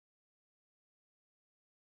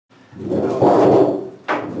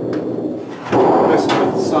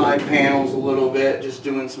side panels a little bit, just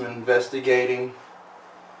doing some investigating.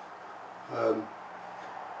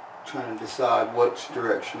 Trying to decide which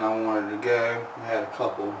direction I wanted to go. I had a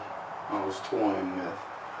couple I was toying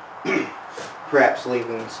with. Perhaps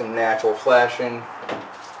leaving some natural flashing,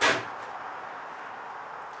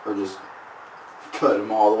 or just cut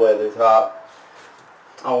them all the way to the top.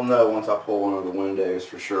 I'll know once I pull one of the windows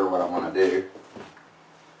for sure what I want to do.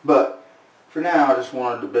 But for now I just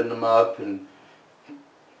wanted to bend them up and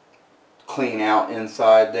clean out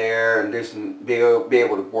inside there and do some be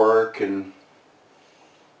able to work, and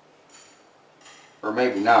or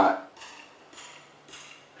maybe not.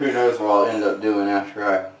 Who knows what I'll end up doing after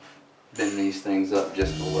I bend these things up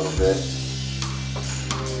just a little bit.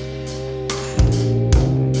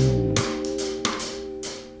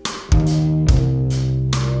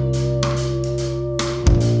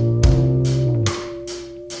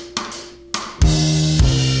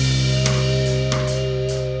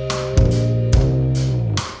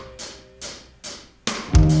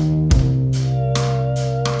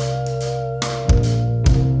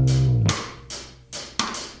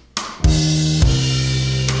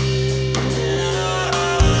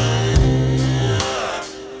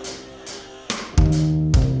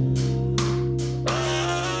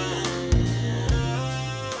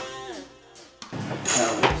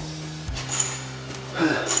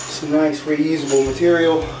 Some nice reusable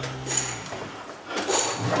material,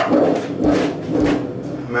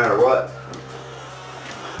 no matter what.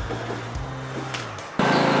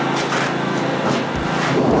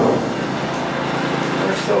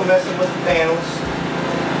 We're still messing with the panels.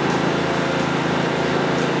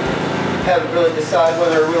 Haven't really decided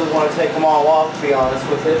whether I really want to take them all off, to be honest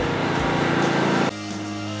with it.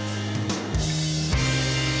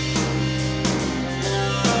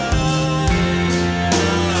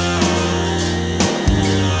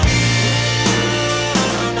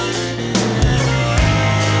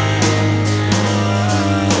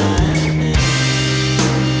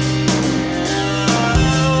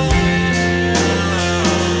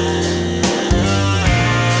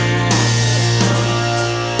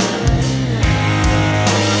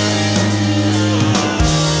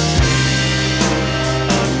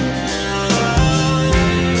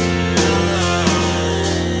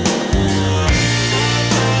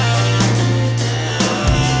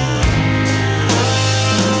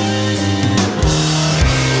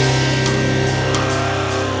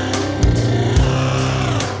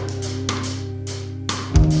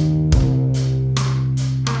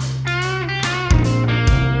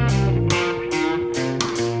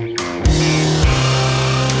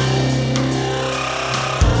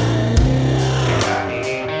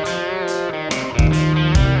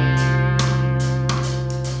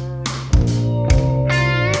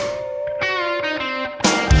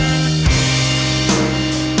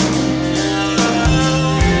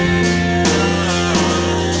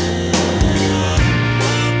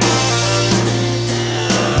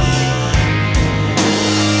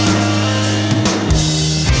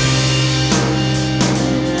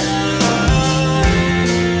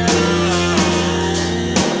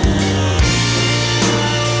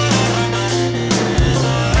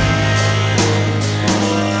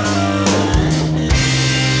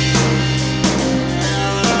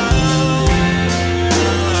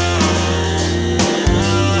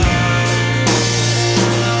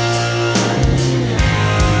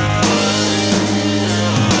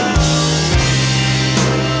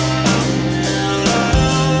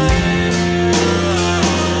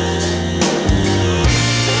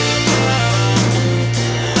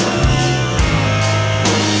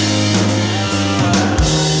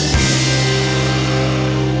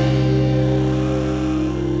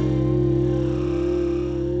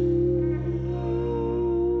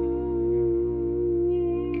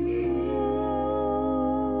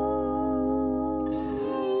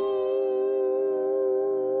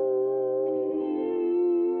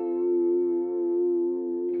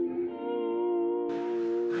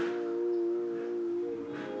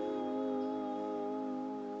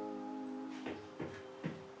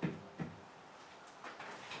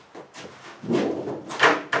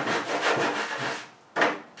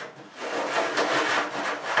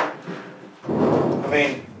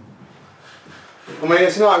 I mean,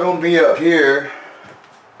 it's not going to be up here,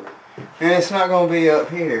 and it's not going to be up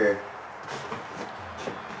here.